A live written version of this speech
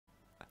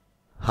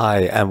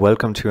Hi and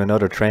welcome to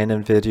another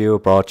training video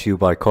brought to you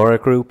by Cora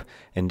Group.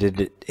 In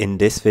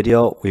this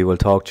video we will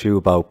talk to you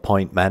about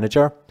Point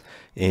Manager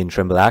in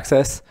Trimble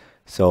Access.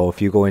 So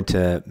if you go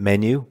into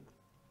menu,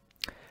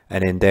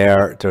 and in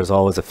there's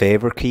always a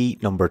favorite key,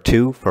 number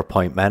 2 for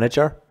Point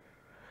Manager.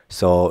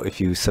 So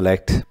if you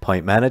select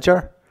Point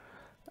Manager,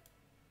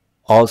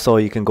 also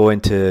you can go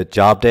into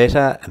job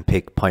data and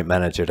pick Point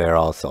Manager there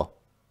also.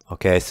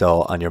 Okay,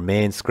 so on your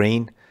main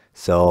screen,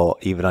 so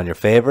even on your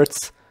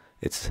favorites,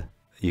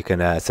 you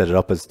can set it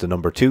up as the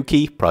number 2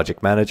 key,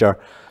 Project Manager.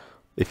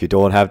 If you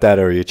don't have that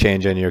or you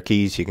change any of your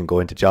keys, you can go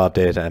into Job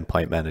Data and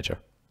Point Manager.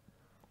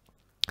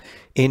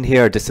 In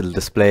here, this will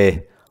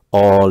display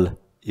all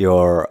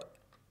your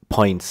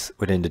points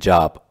within the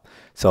job.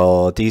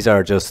 So these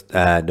are just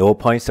node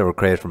points that were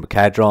created from a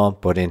CAD drawing,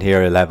 but in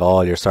here you'll have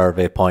all your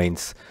survey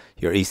points,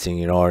 your easting,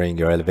 your northing,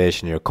 your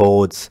elevation, your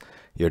codes,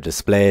 your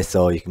display.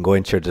 So you can go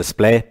into your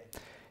display.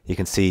 You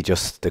can see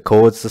just the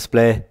codes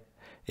display,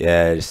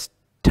 just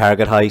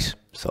target height.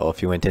 So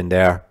if you went in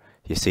there,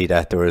 you see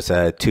that there was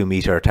a 2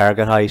 meter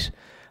target height.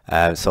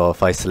 So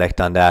if I select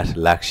on that,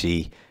 it'll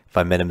actually, if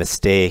I made a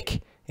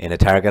mistake in a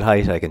target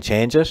height, I can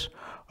change it,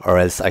 or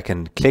else I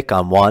can click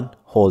on one,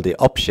 hold the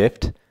up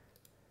shift,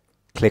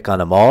 click on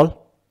them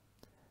all,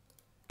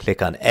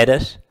 click on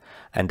edit,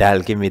 and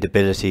that'll give me the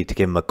ability to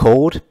give them a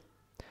code,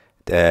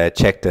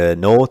 check the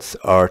notes,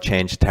 or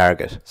change the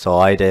target. So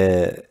I had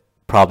a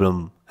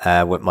problem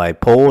with my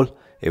pole.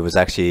 It was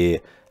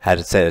actually had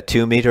it set at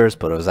 2 meters,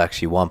 but it was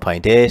actually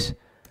 1.8,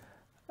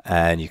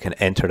 and you can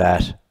enter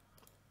that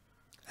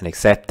and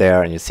accept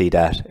there, and you see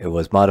that it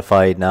was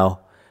modified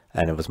now,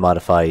 and it was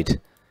modified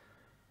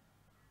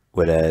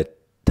with a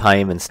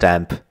time and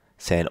stamp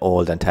saying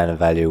old antenna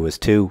value was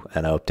 2,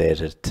 and I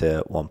updated it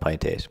to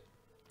 1.8.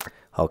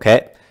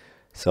 Okay,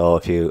 so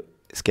if you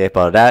escape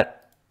out of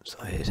that, so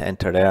hit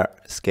enter there,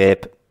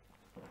 escape,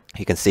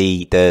 you can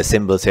see the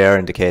symbols here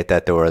indicate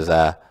that there was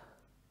a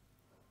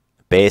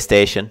base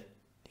station.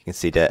 You can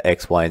see the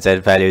X, Y, and Z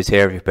values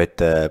here. If you put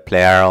the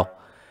play arrow,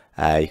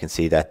 you can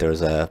see that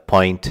there's a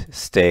point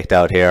staked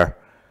out here.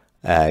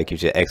 It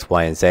gives you X,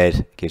 Y, and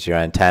Z, gives you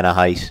your antenna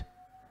height,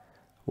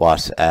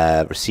 what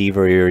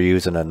receiver you're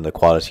using, and the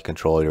quality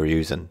control you're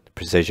using,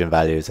 precision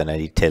values, and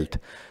any tilt.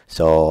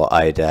 So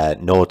I'd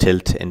no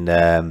tilt in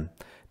the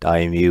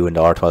IMU, and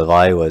the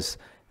R12I was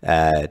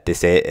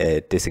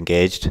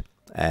disengaged,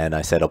 and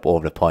I set up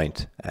over the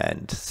point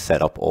and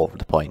set up over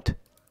the point.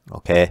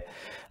 Okay.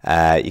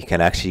 You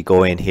can actually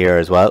go in here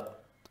as well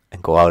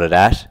and go out of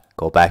that,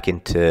 go back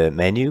into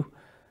menu,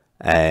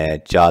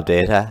 job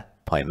data,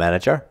 point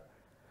manager,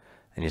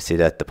 and you see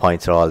that the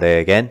points are all there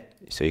again.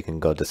 So you can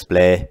go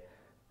display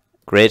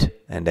grid,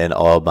 and then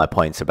all my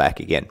points are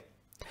back again.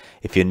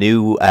 If you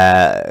knew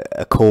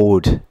a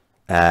code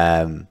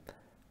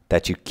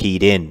that you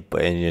keyed in,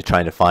 but you're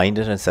trying to find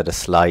it instead of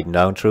sliding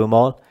down through them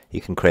all, you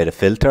can create a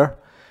filter.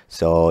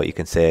 So you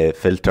can say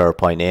filter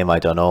point name, I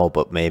don't know,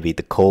 but maybe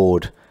the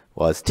code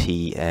was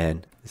T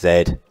and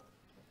Z,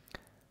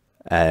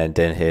 and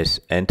then hit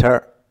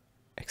enter,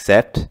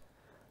 accept,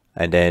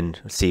 and then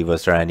see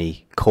was there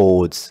any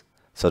codes.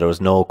 So there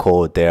was no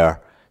code there,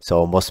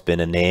 so it must have been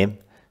a name.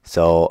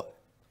 So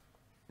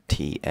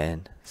T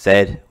and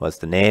Z was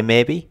the name,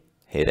 maybe.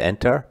 Hit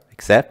enter,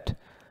 accept,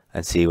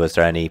 and see was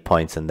there any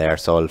points in there.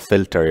 So it'll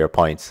filter your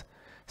points.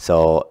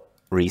 So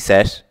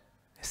reset,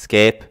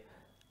 escape,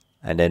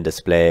 and then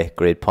display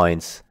grid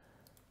points,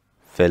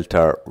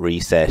 filter,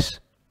 reset,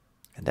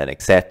 and then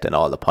accept, and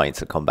all the points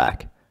will come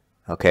back.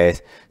 Okay,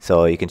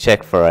 so you can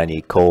check for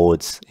any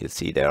codes. You'll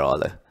see there all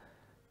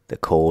the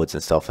codes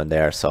and stuff in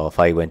there. So if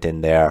I went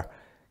in there,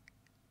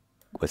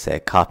 would say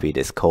copy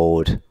this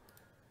code,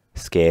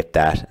 escape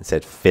that, and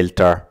said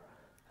filter,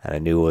 and I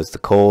knew it was the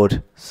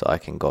code, so I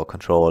can go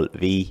Control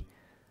V,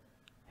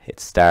 hit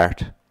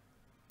start,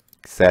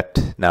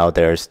 accept. Now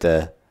there's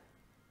the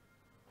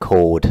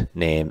code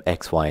name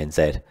X, Y, and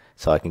Z,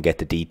 so I can get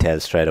the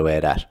details straight away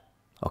of that.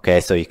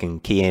 Okay, so you can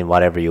key in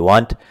whatever you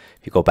want.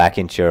 If you go back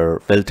into your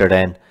filter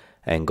then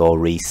and go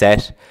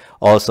reset,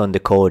 also in the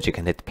code you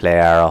can hit the play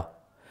arrow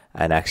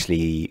and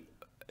actually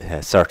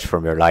search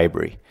from your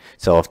library.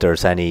 So if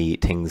there's any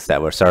things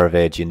that were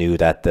surveyed, you knew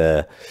that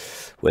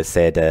we'll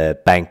say the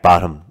bank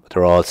bottom,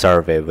 they're all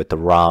surveyed with the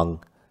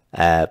wrong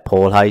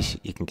pole height,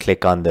 you can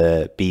click on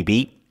the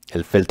BB,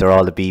 it'll filter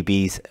all the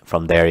BBs.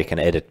 From there you can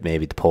edit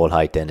maybe the pole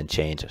height then and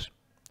change it.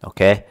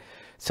 Okay,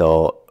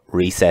 so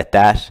reset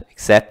that,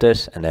 accept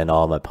it, and then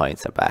all my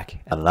points are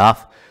back and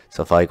off.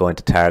 So if I go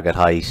into target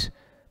height,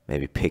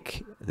 maybe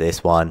pick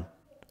this one,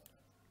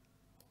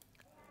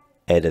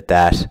 edit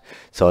that.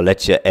 So it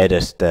lets you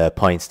edit the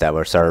points that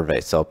were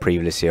surveyed. So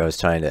previously I was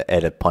trying to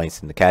edit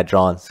points in the CAD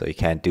drawing, so you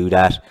can't do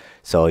that.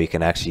 So you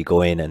can actually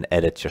go in and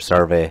edit your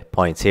survey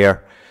points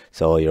here.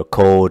 So your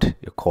code,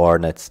 your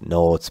coordinates,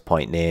 notes,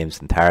 point names,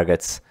 and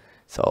targets.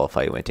 So if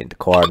I went into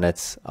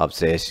coordinates,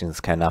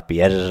 observations cannot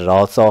be edited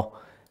also.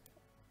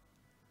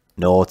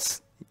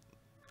 Notes,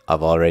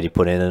 I've already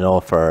put in a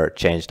note for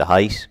change the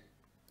height,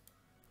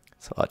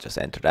 so I'll just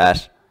enter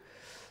that.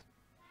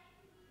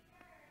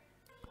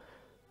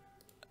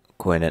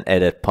 go in and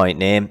edit point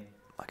name.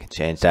 I can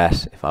change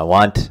that if I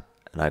want,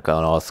 and I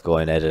can also go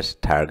and edit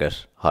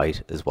target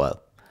height as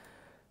well.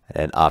 And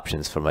then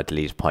options for my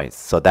delete points.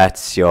 So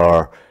that's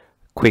your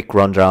quick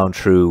rundown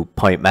through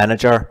Point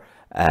Manager.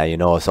 You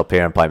notice up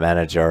here in Point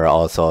Manager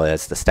also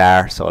as the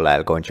star, so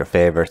that'll go into your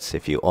favorites.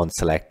 If you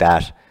unselect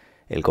that,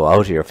 it'll go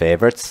out of your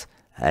favorites,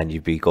 and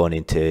you'll be going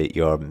into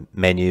your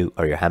menu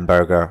or your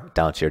hamburger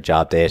down to your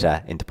job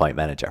data into Point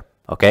Manager.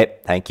 Okay,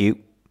 thank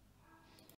you.